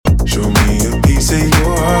Show me a piece of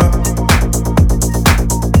your heart.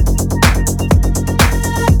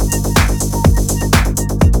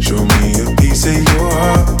 Show me a piece of your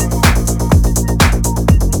heart.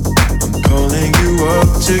 I'm calling you up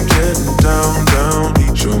to getting down,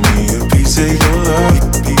 down. Show me a piece of your love.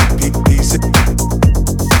 Piece of.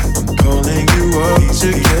 I'm calling you up to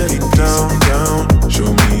getting down, down. Show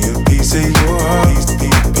me a piece of your heart.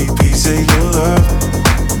 Piece of your love.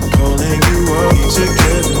 I'm calling you up to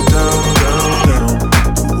getting down, down, down.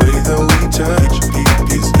 The way that we touch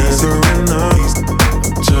is never enough.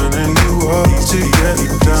 I'm turning you up to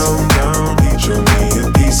getting down, down. Show me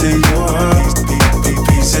a piece of your heart,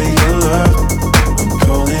 piece of your love. I'm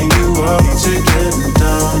calling you up to getting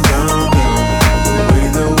down, down, down. The way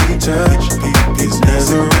that we touch is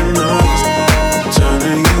never enough. I'm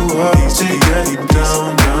turning you up to getting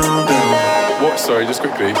down, down, down. What? Sorry, just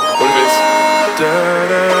quickly. What if it's da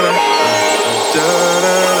da da da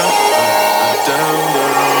da down,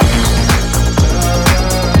 down.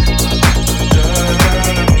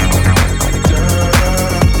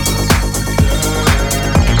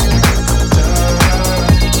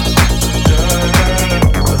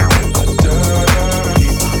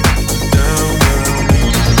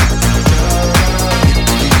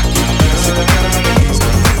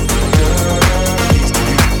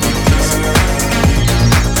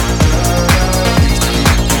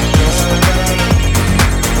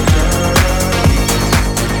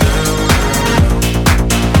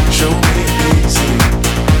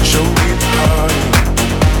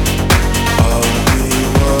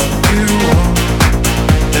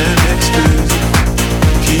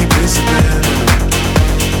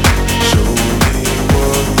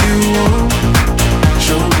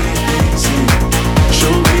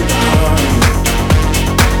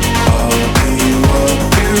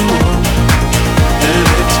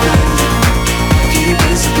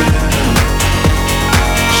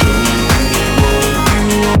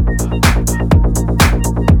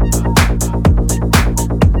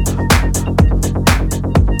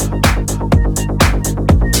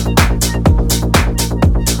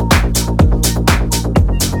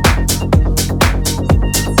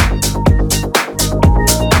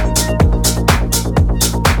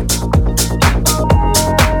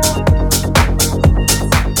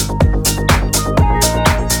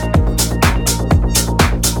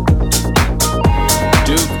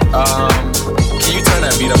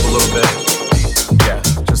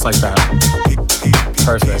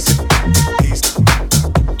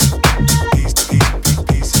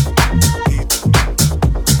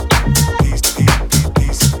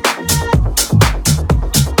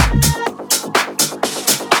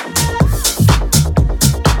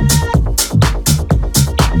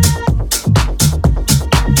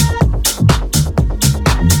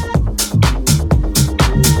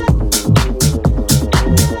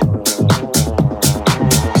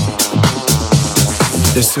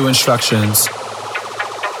 There's two instructions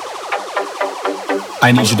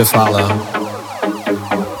I need you to follow.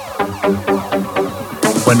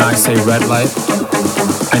 When I say red light,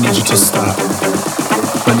 I need you to stop.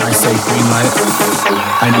 When I say green light,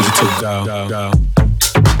 I need you to go.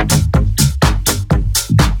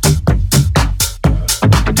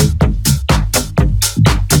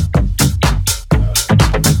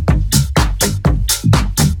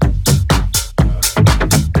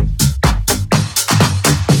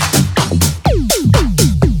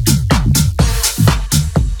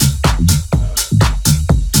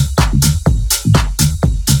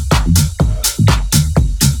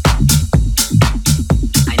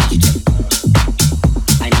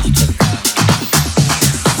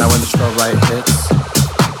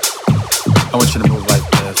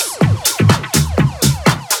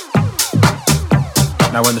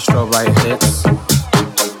 Now when the strobe light hits,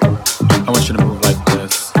 I want you to move like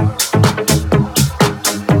this.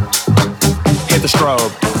 Hit the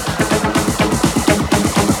strobe.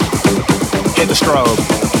 Hit the strobe.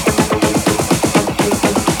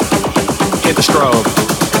 Hit the strobe.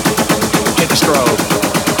 Hit the strobe.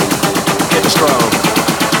 Hit the strobe.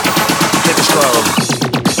 Hit the strobe.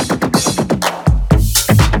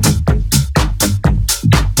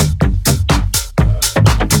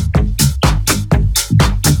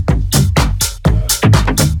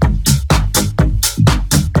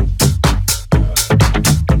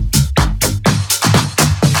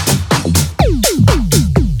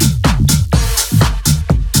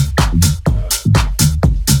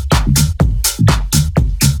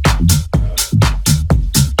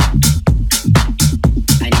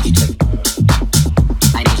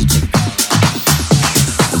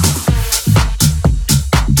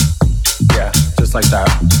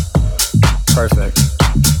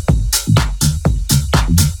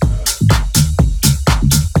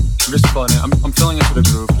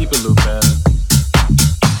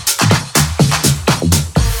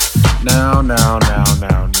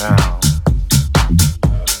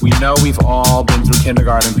 know we've all been through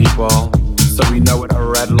kindergarten, people, so we know what a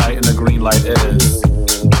red light and a green light is.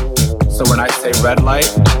 So when I say red light,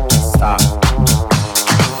 stop.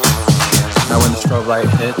 Now when the strobe light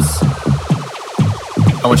hits,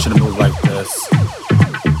 I want you to move like this.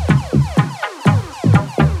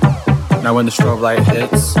 Now when the strobe light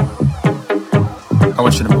hits, I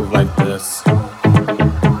want you to move like this.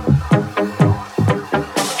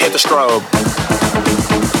 Hit the strobe.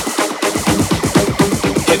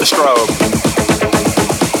 Hit the strobe.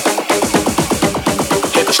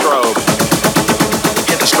 Hit the strobe.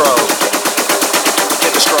 Hit the strobe.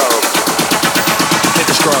 Hit the strobe. Hit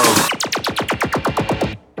the strobe.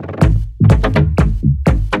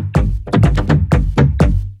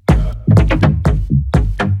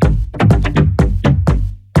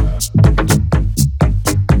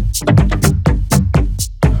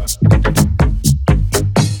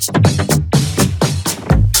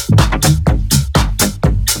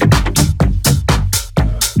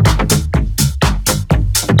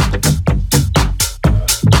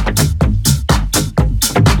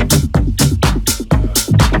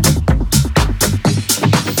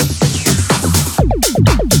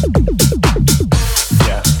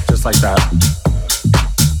 Like that.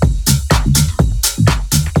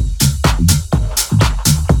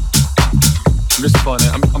 I'm just feeling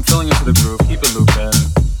it. I'm feeling into the groove. Keep it looping.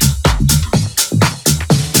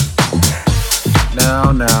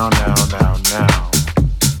 Now.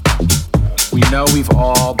 We know we've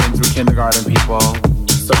all been through kindergarten, people,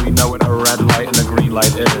 so we know what a red light and a green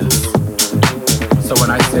light is. So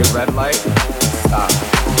when I say red light, stop.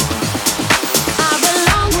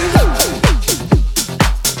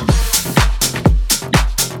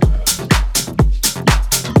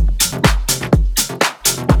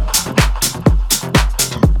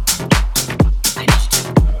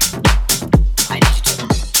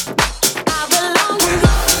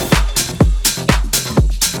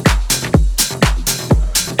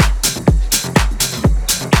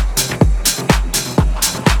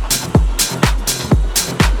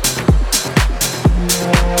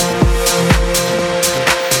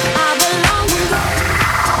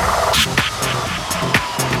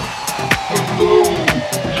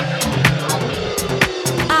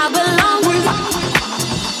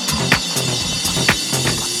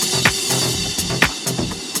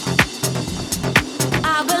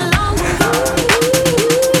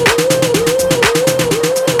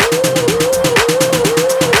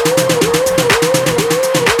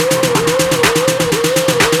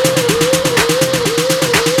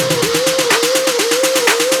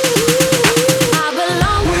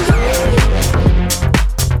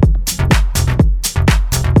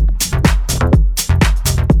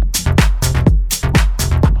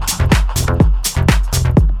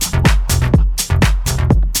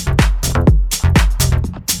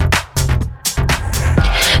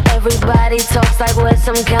 Everybody talks like we're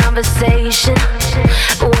some conversation.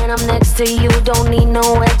 When I'm next to you, don't need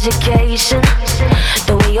no education.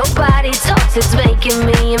 The way your body talks, it's making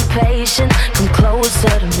me impatient. Come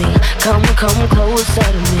closer to me, come closer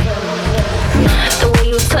to me. The way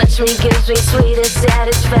you touch me gives me sweetest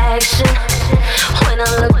satisfaction. When I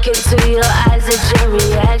look into your eyes, it's your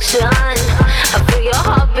reaction. I feel your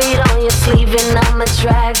heartbeat on your sleeve and I'm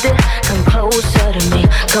attracted. Come closer to me,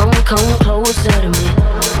 come closer to me.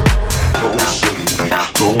 Come closer.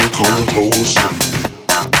 Come closer.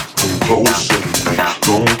 Come closer.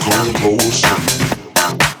 Come closer.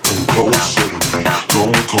 Come closer.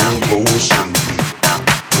 Come closer.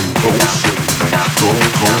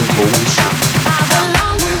 Come closer.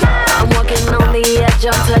 I'm walking on the edge,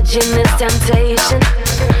 I'm touching this temptation.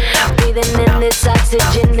 Breathing in this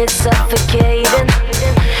oxygen, it's suffocating.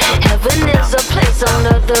 Heaven is a place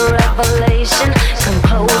under the revelation. Come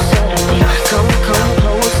closer to me, come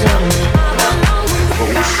closer to me.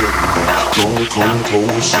 Come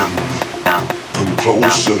closer. Come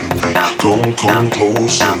closer. Come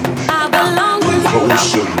closer. I belong with you.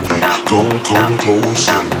 Closer. Come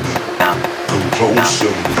closer. Come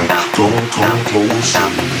closer. Come closer.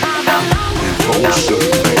 Closer.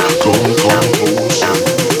 Come closer.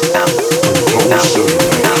 Closer.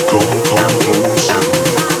 Come closer. Closer.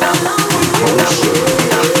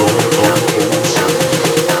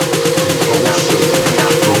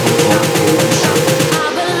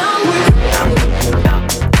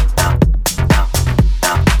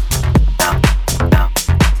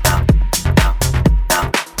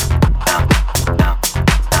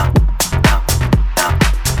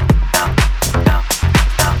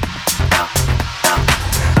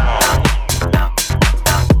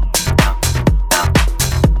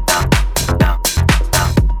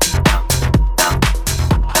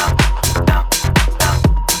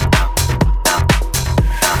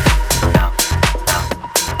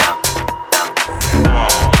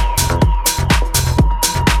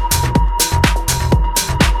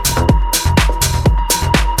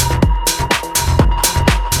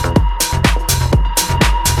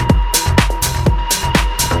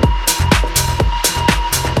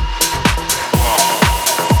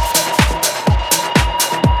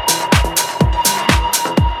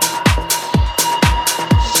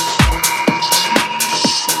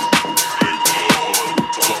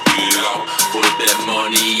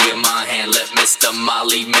 Mr.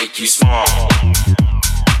 Molly make you small.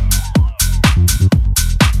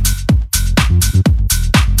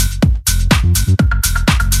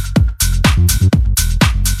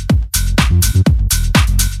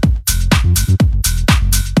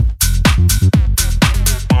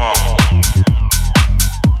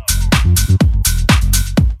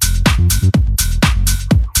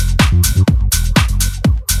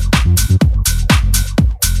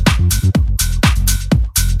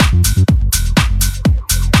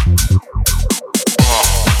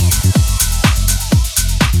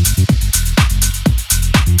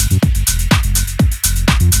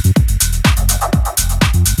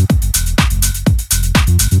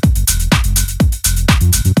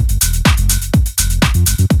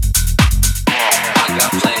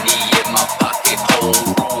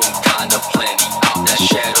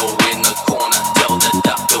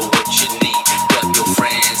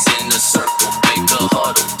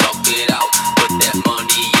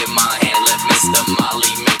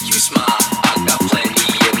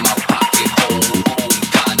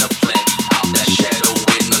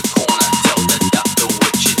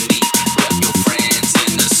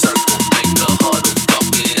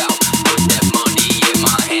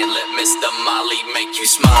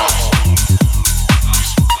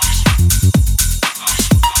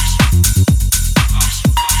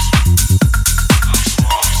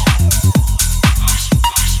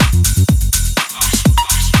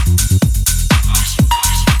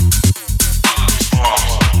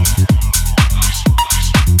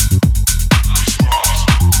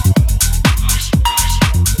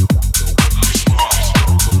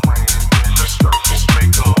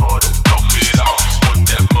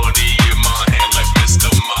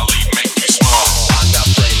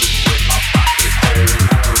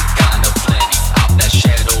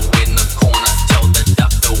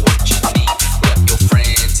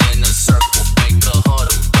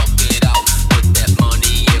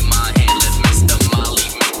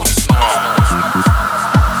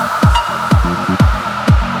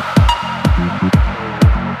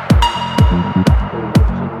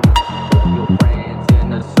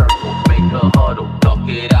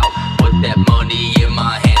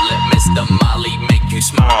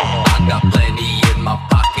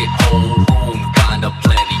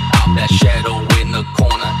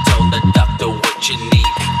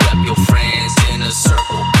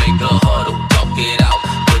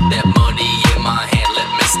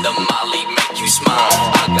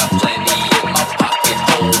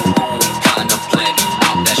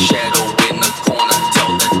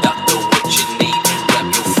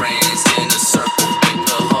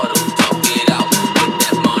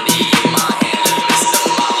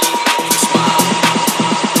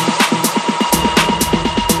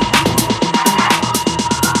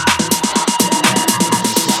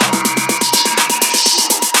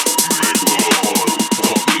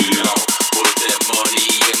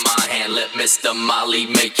 Mr. Molly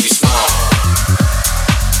make you small.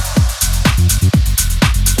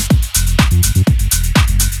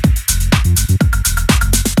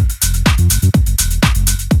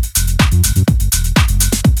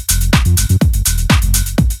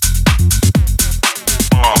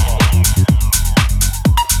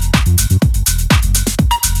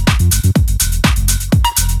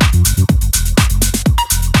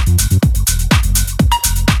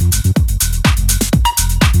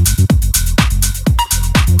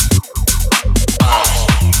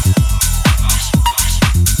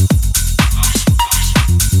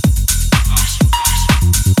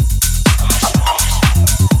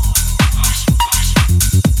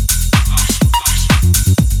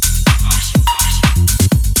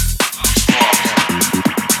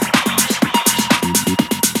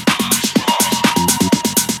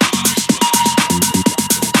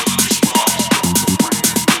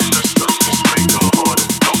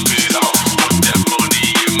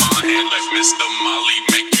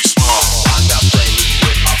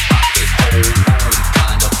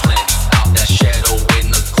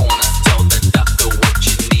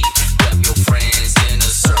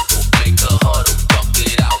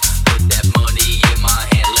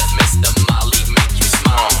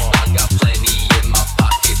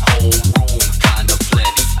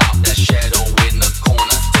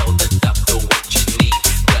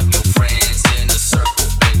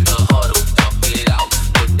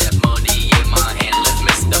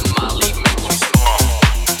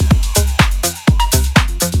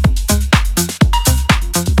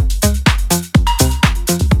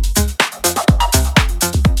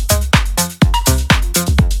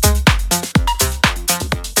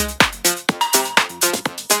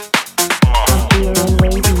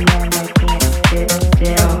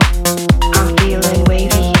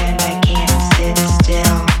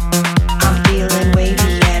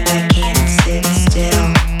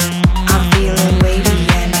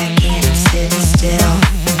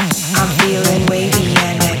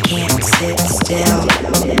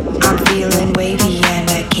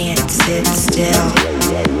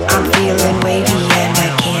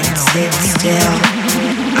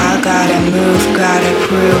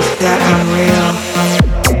 that I'm real.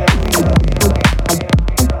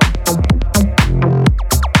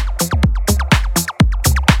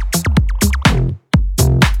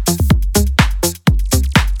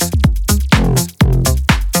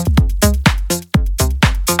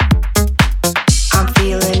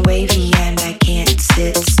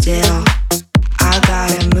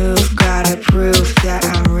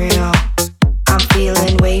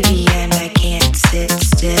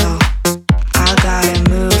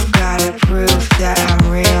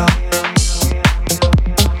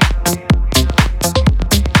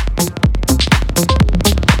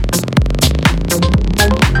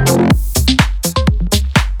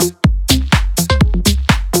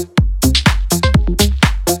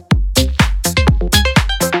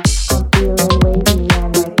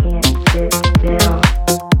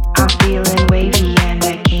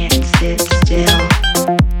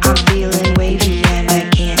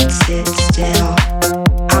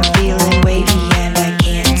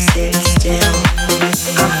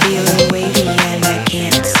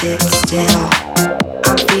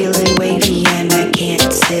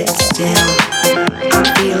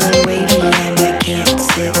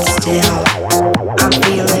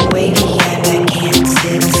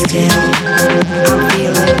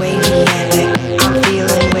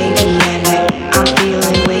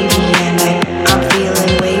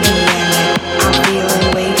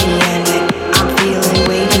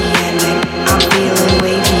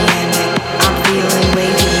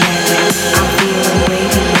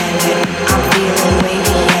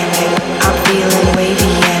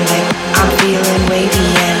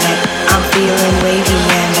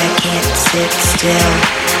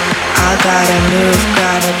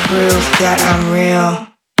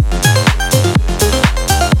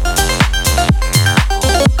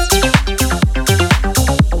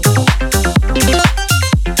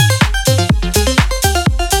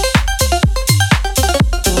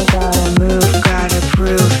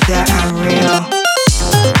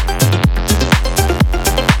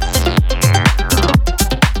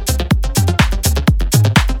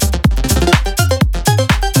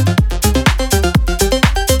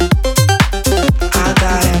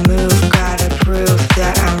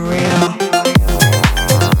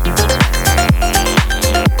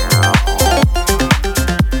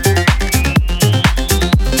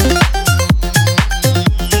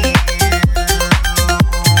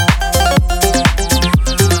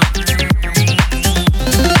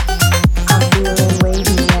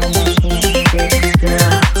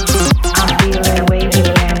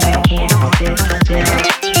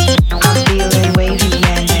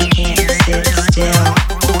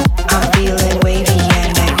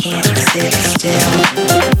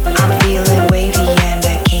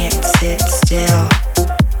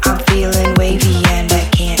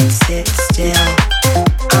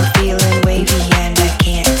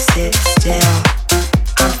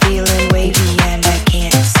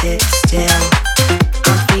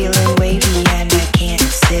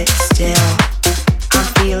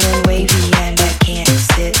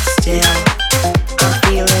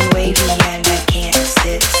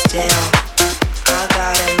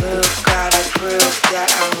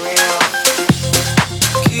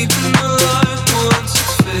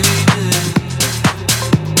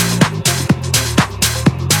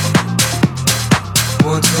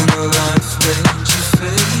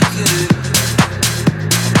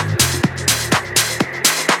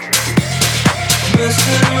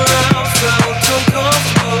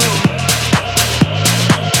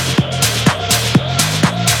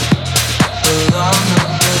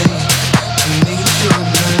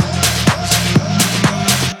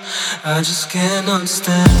 I just can't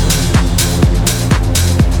understand.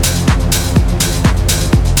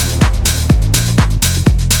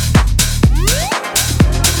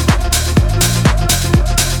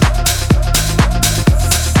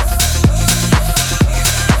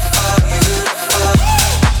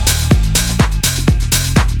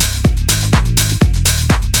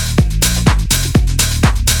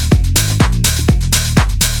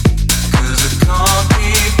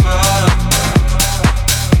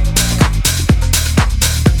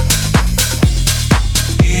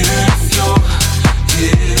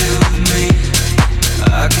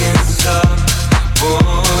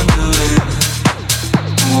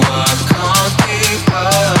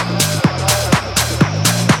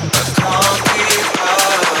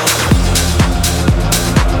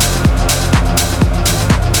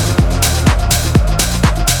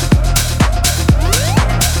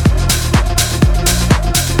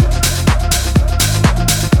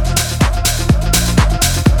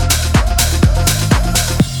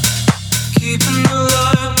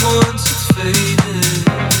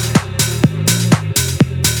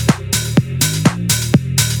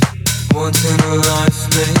 life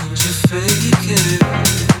made you fake it.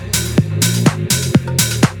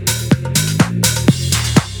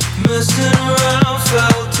 Messing around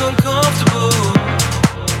felt uncomfortable,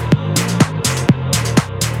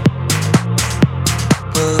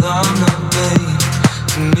 but I'm not made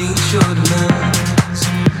to meet your demands.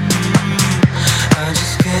 I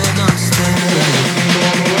just can't understand.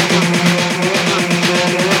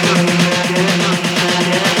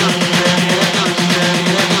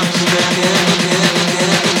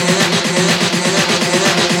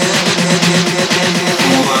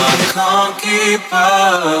 I can't keep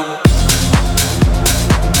up.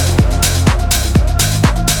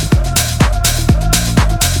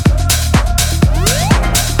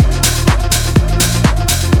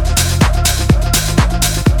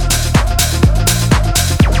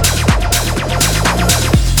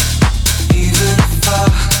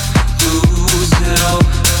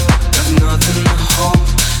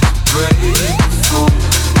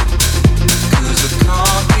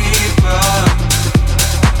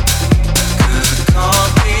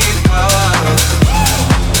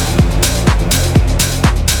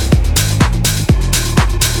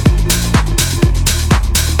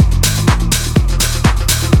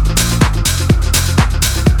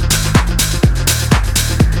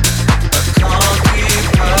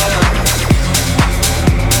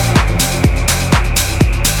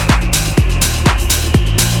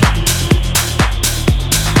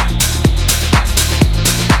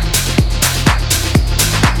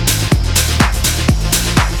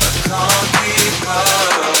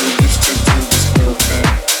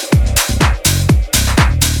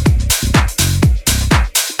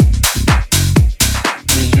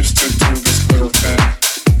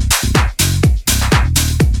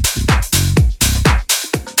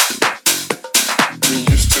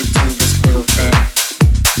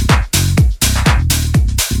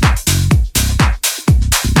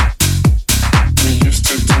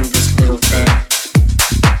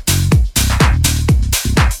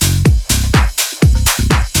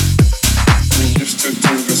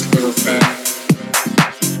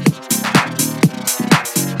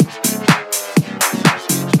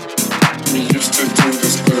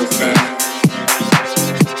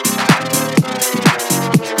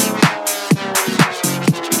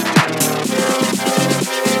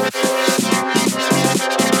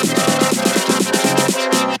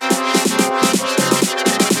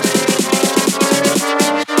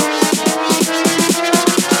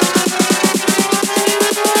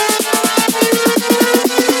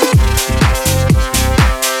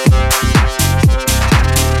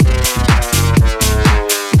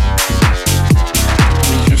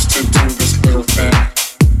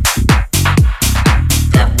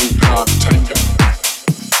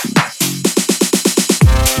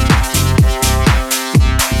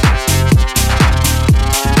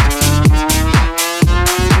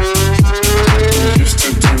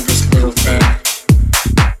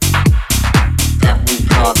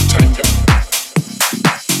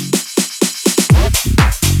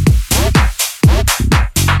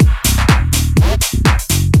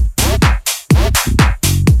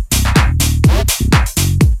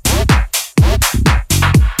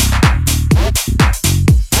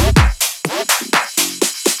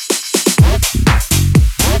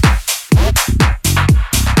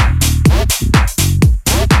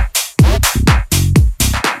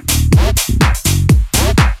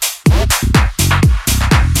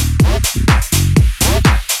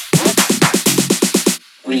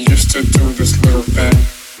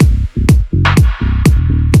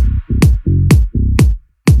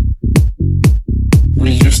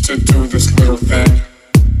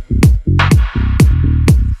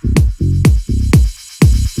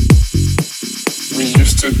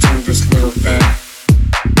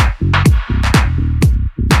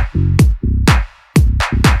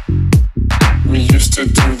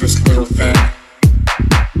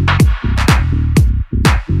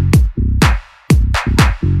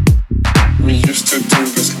 to do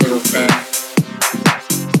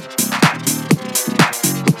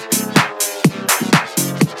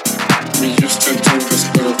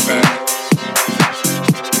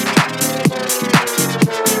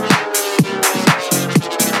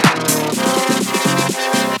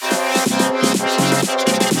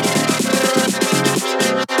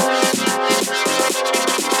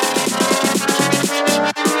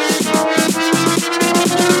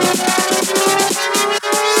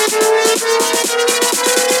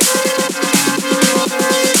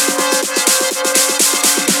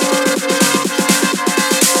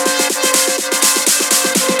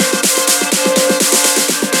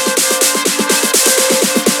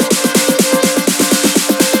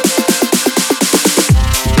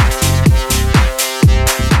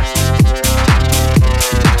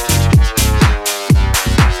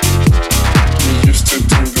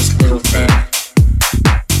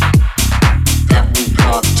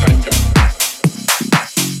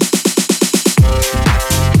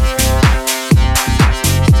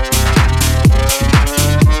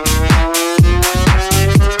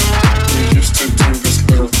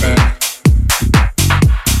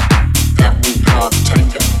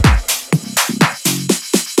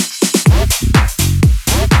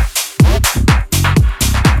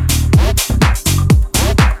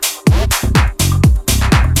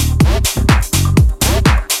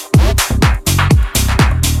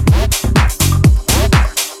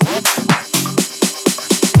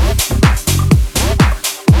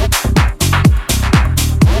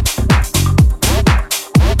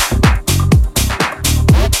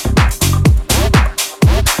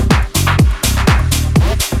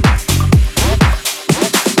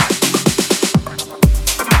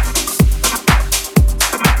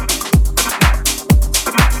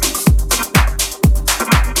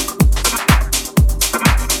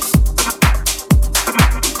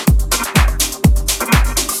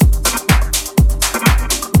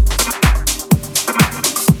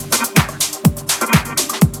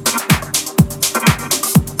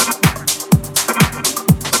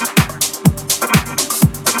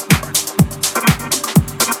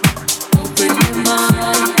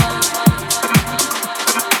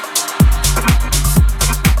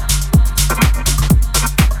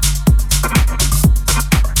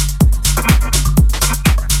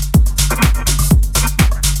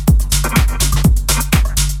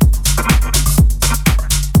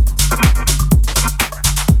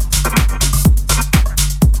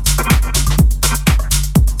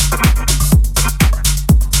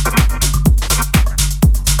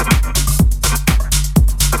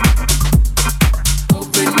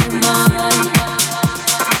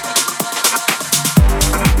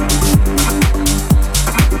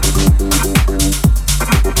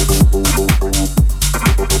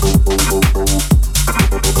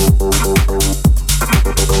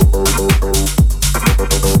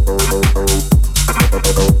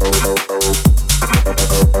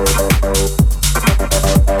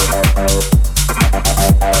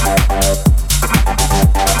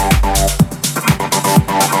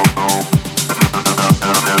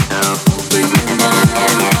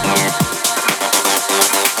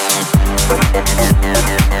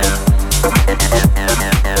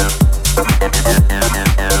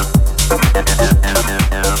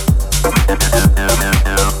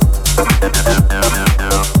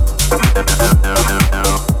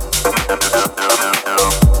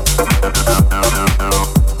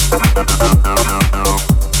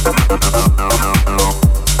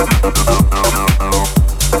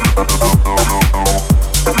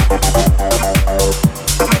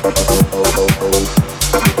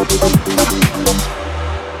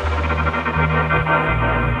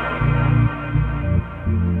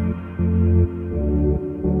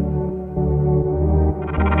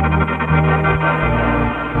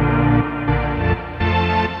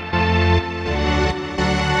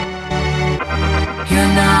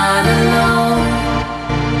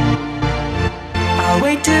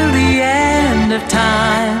wait till the end of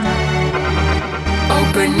time.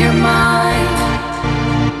 Open your mind.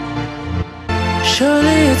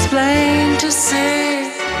 Surely it's plain to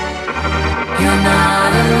see you're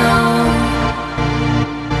not alone.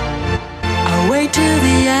 I'll wait till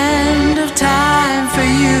the end of time for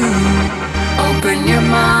you. Open your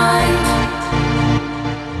mind.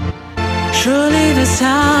 Surely there's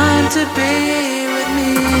time to be with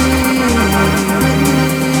me.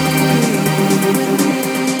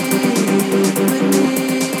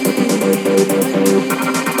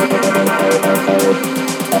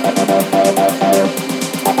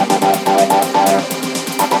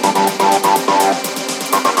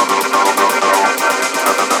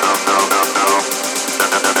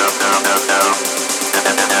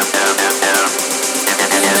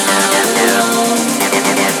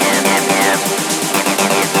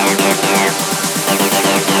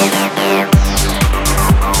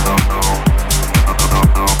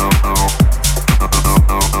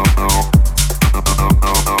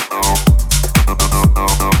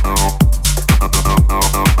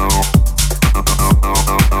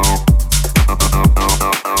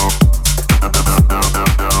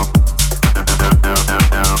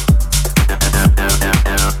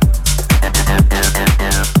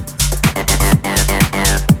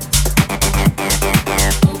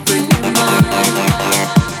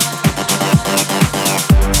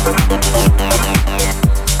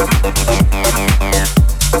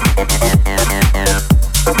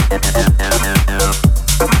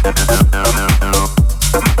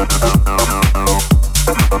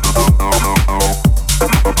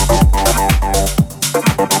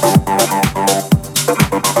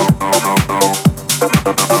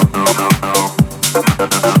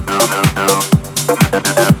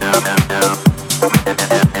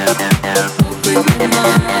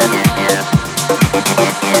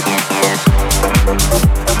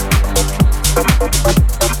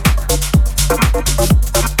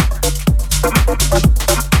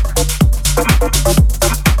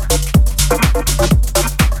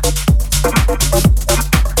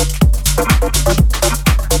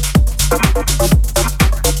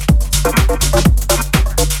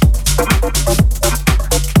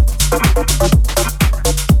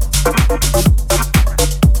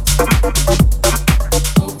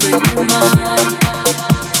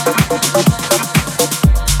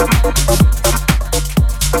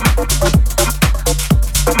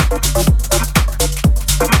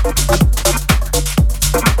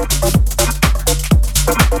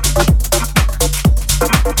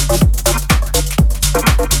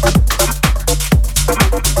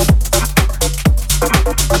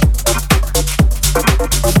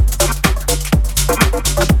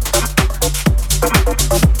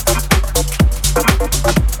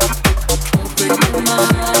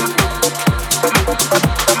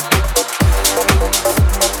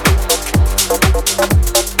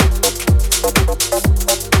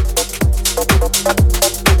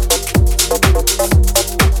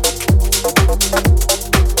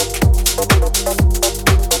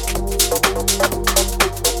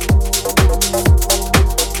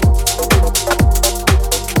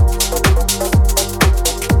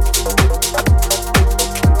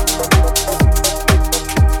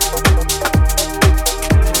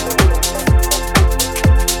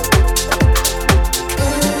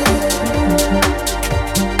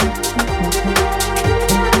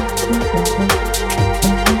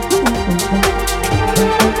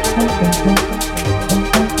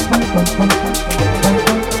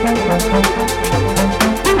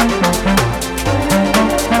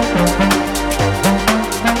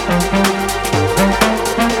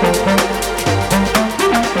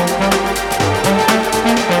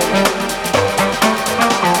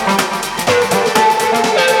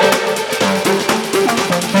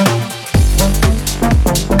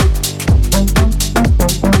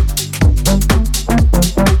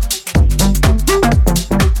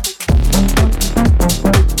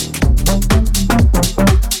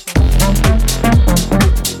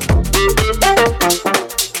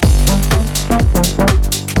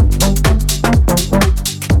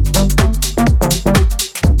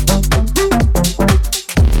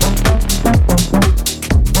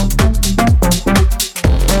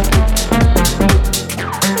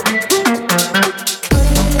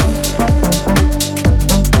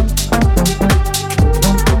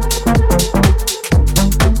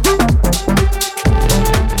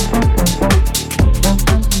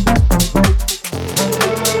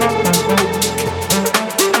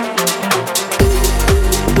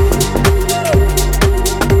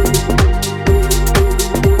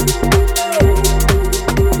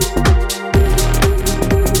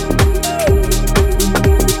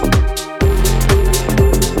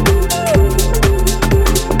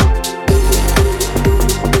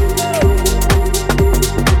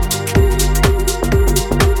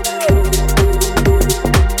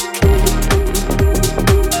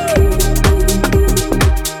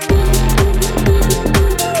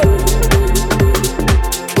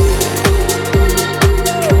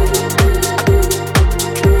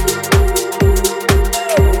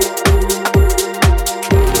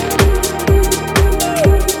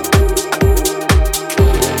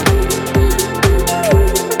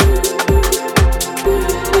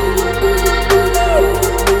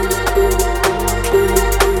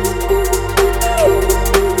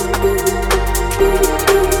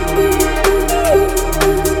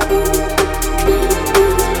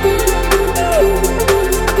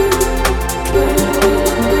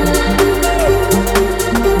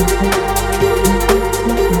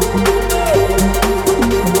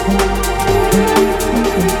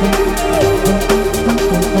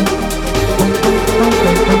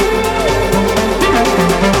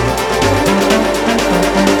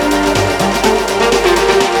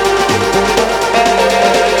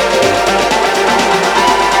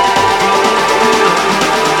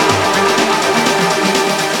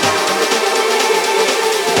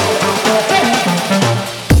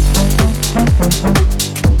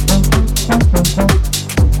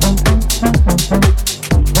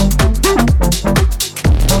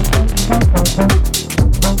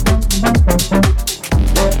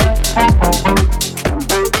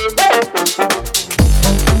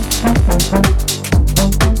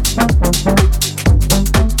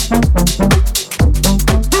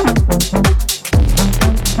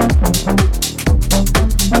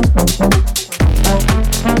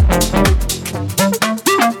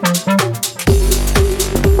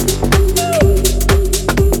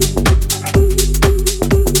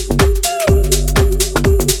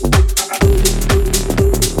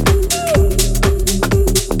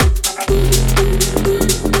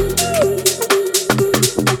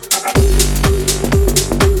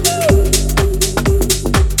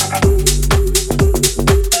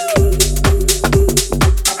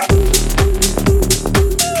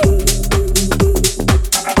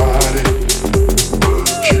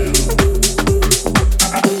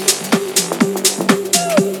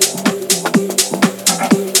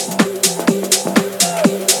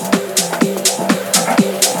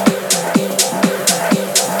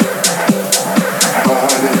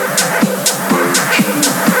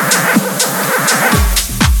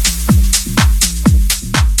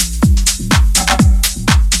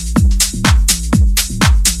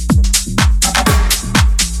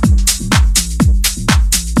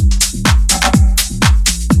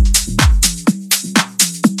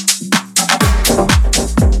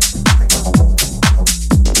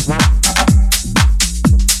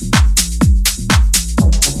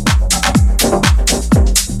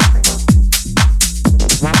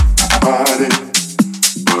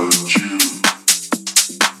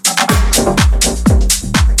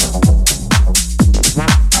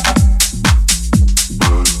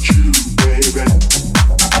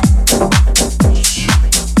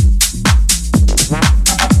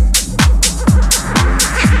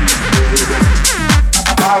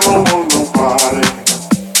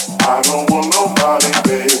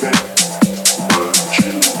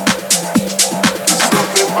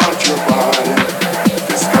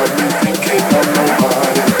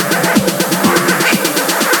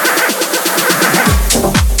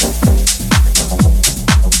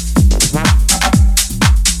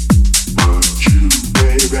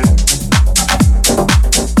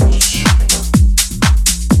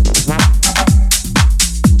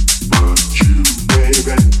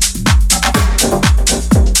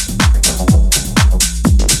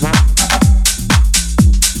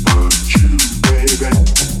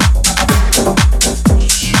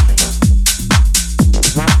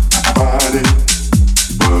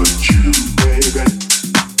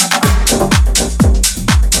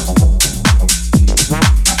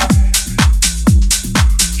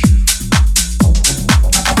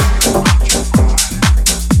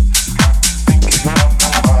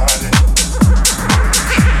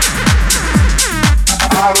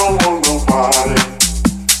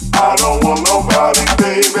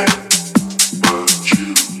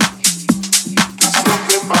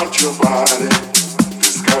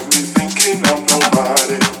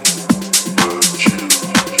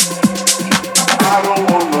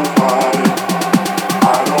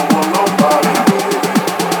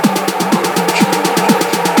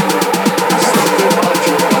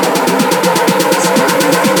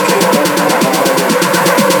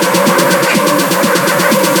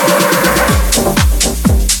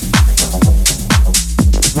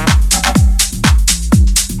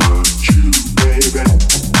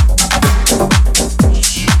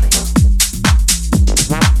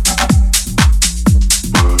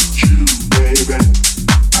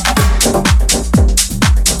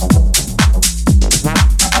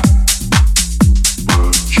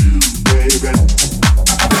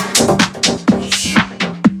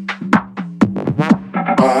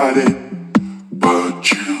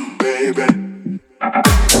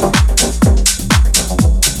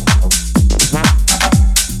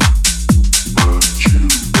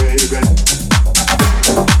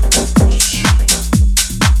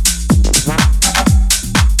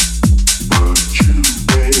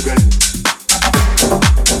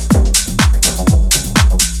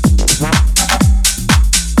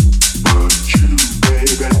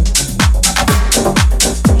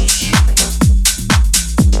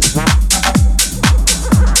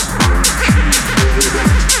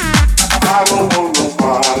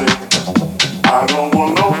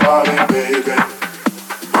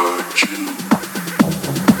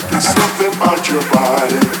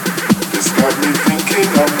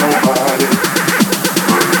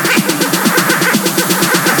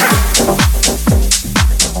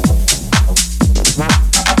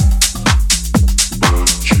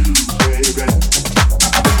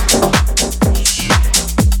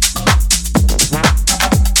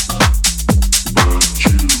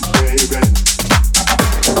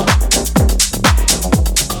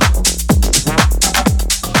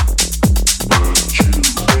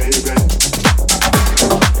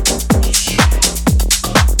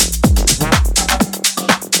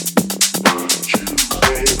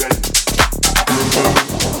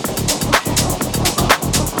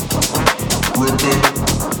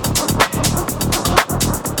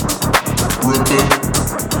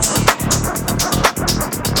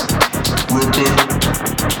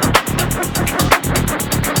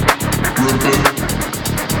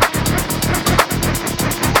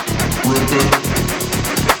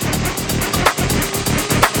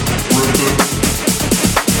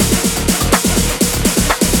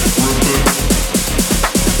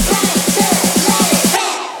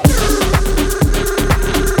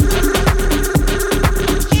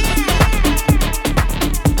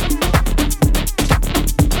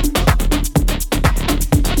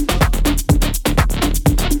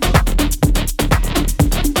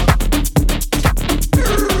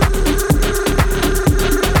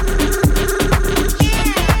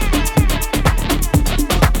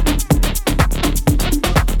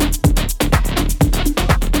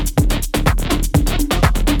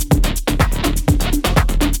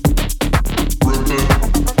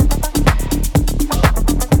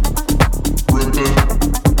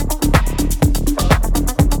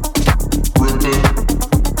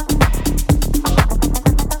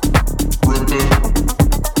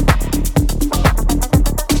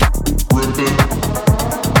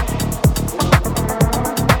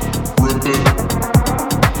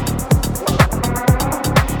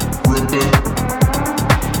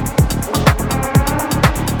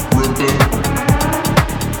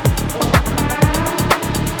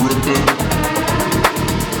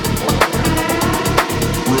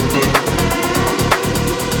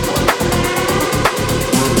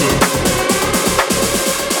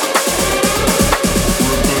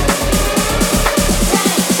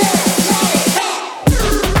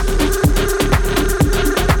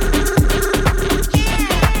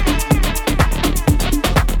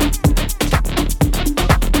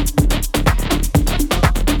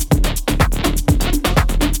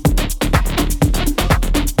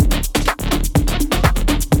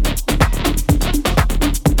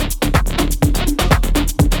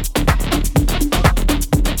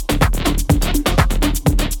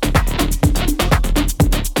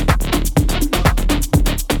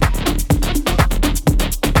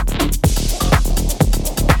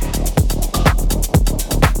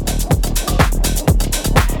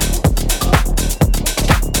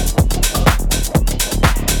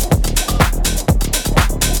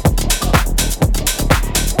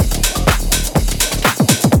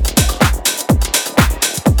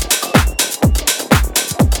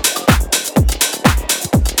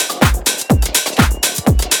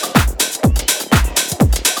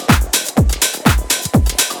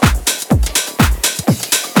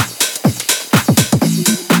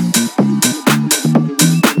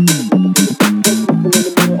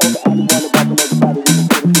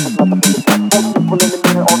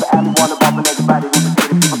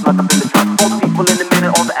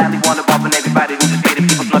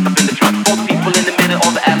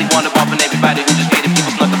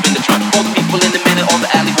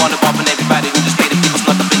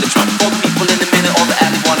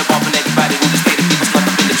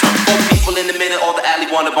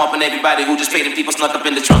 everybody who just paid and people snuck up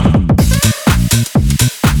in the trunk.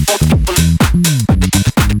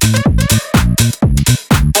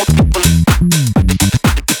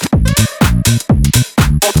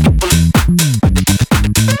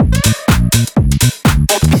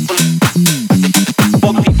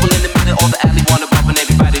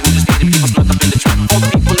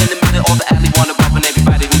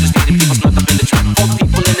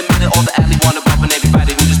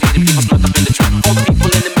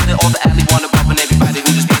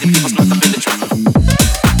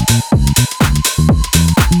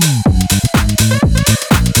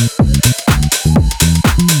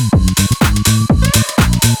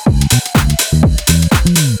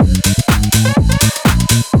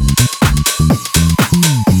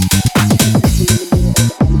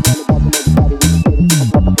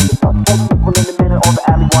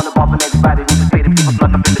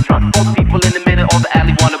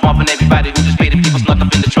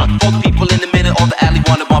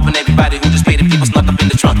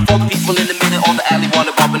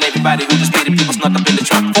 Everybody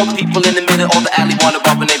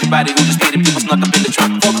who just paid and people snuck up in the trunk.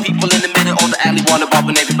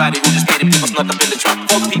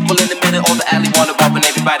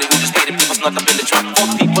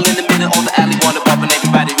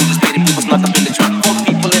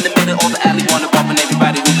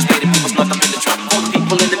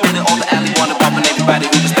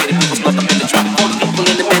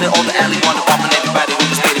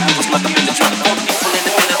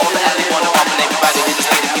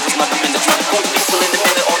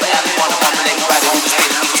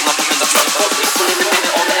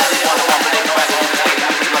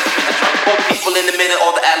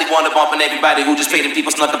 Everybody who just paid and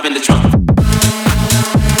people snuck up in the trunk.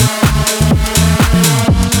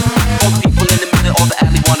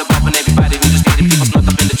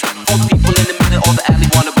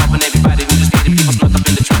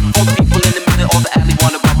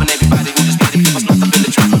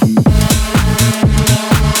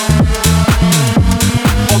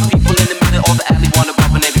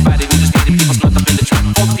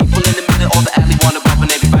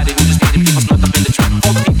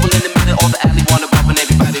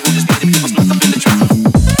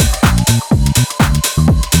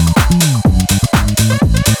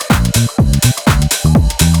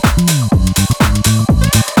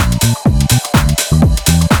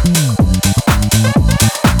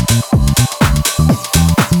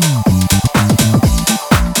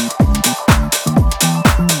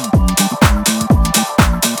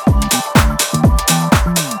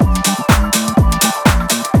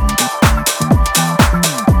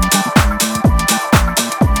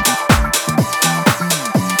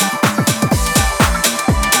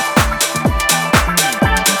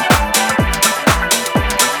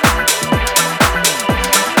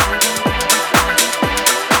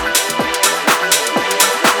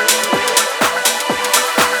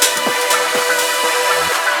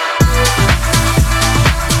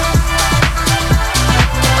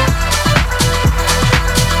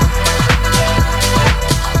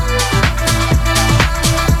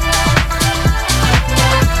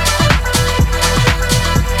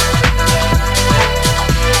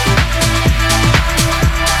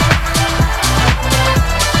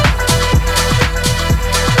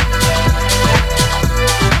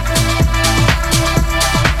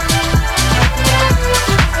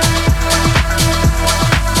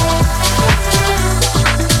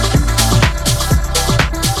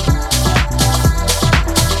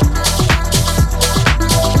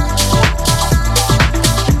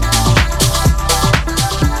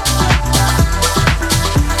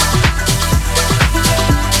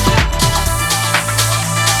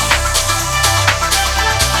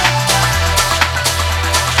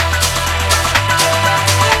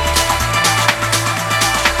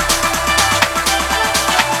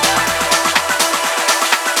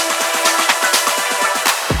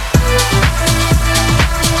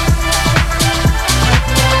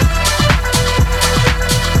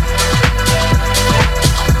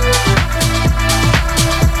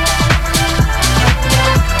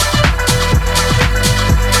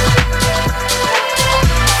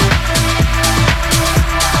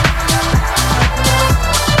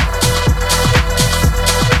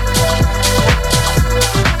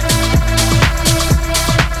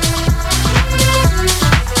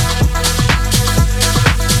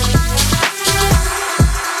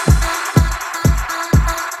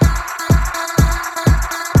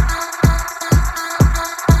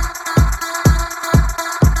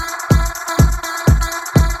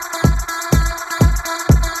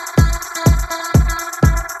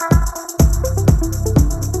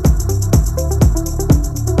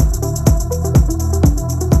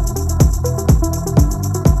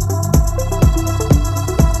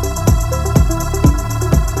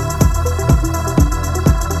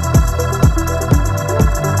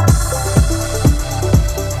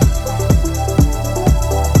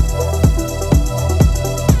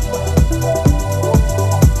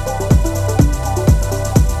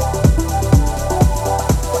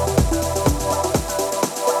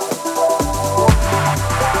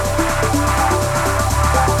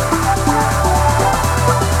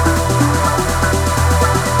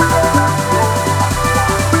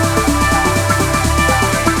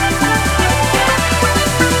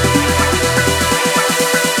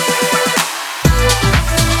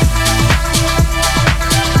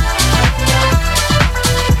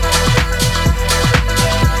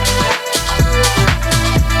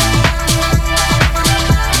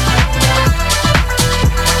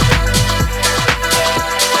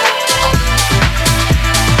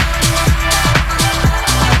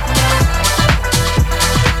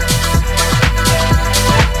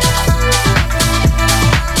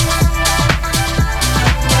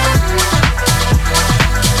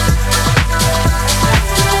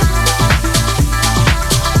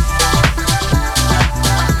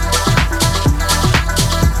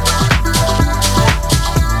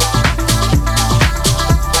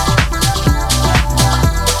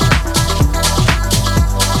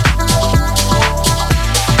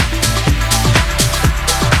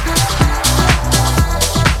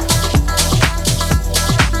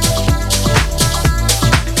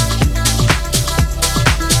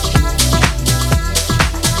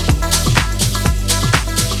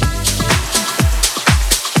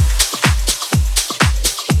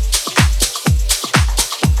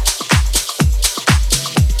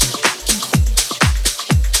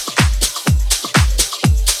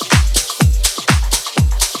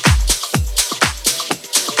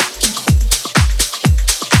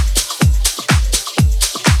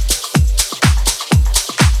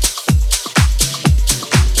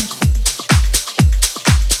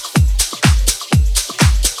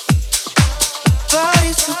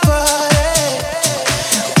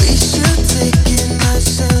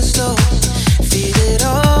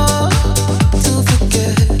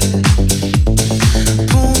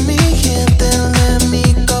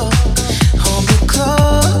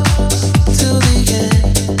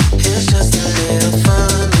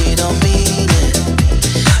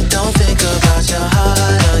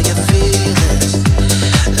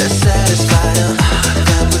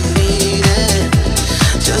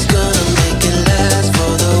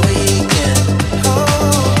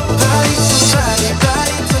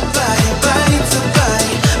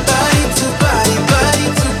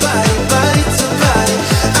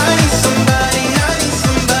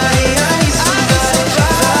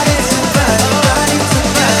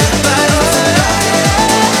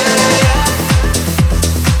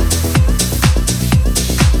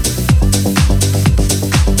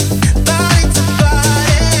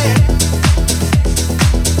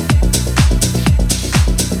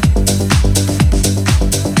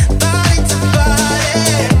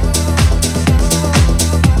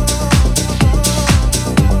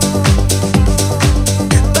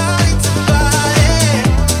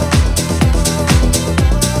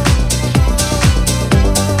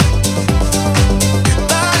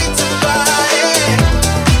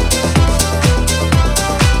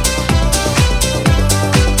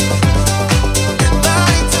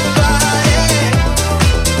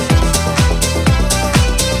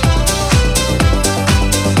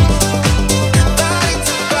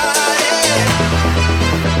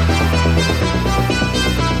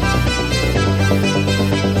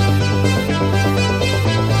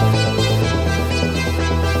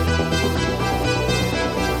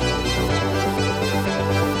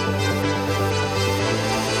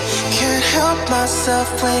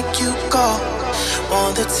 myself when you call.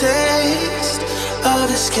 Want the taste of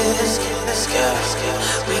the skin.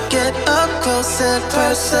 We get up close and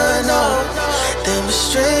personal.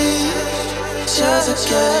 Demonstrate just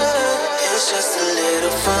again. It's just a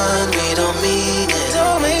little fun, we don't mean it.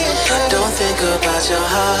 Don't think about your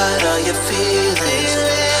heart or your feelings.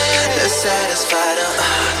 Let's satisfy the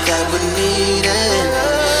that we're needing.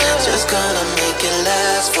 Just gonna make it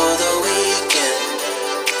last for the weekend.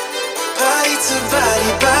 Body to body,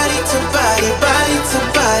 body to body, body to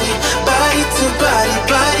body, body to body,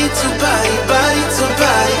 body to body, body to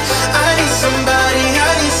body. I need somebody,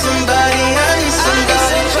 I need somebody, I need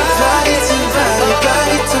somebody. Body to body,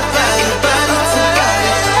 body to body, body to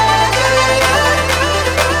body.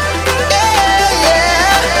 Yeah,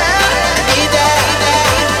 yeah, I need that.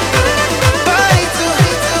 Body to,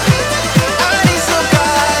 I need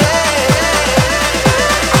somebody.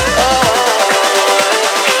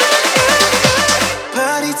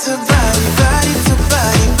 Body to body, body to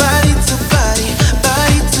body, body to body,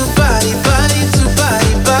 body to body, body to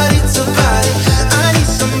body, body to body. I need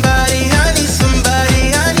somebody, I need somebody,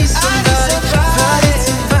 I need somebody. Body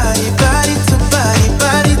to body, body to body,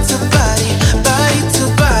 body to body, body to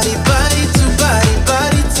body, body to body,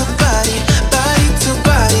 body to body, body to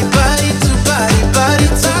body, body to body, body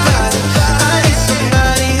to body. I need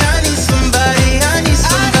somebody, I need somebody, I need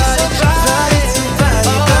somebody. Body to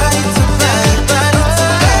body, body to body, body to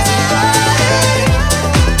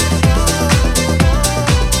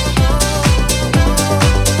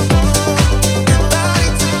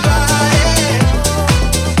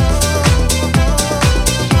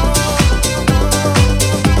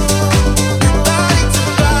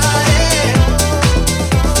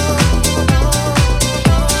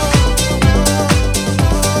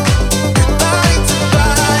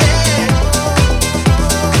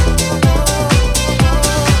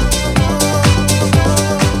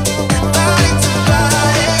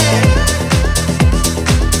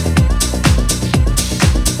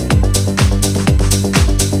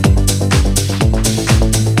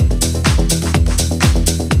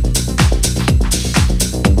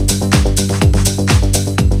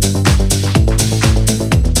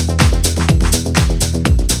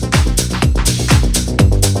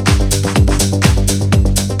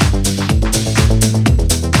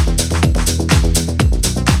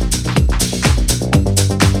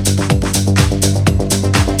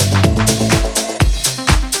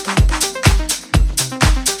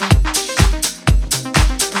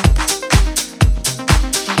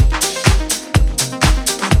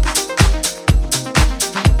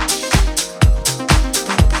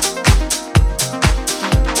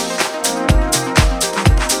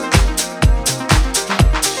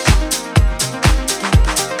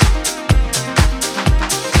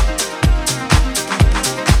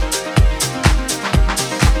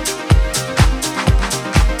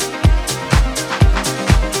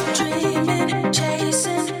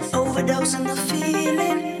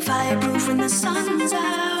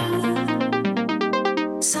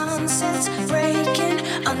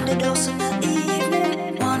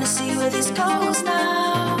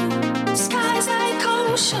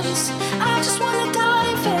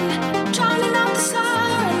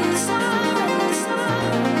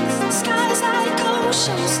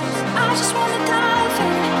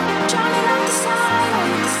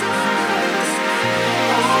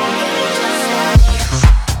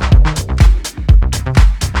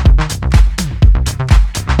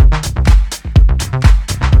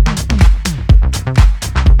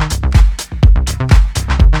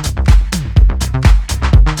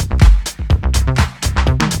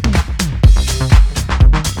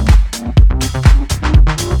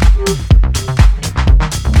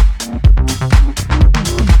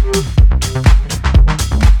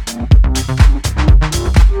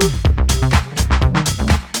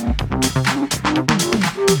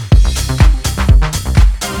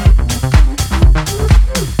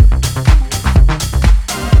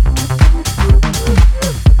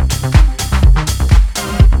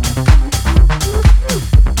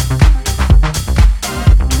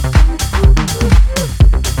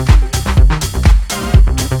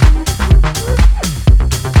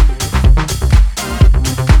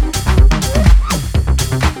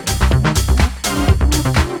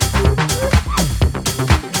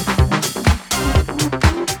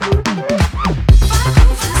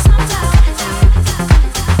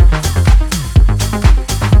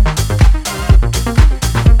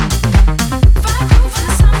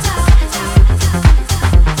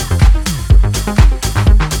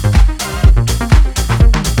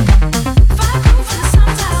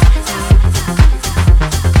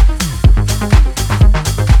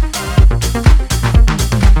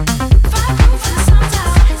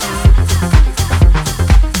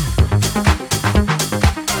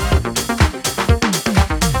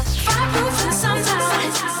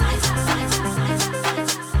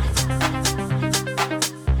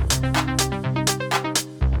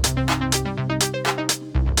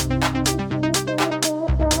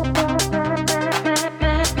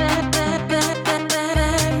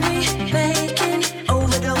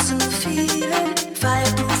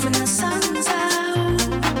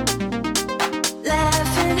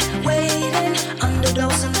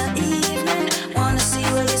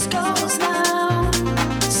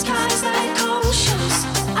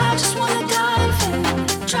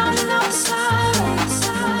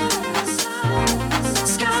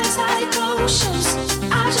emotions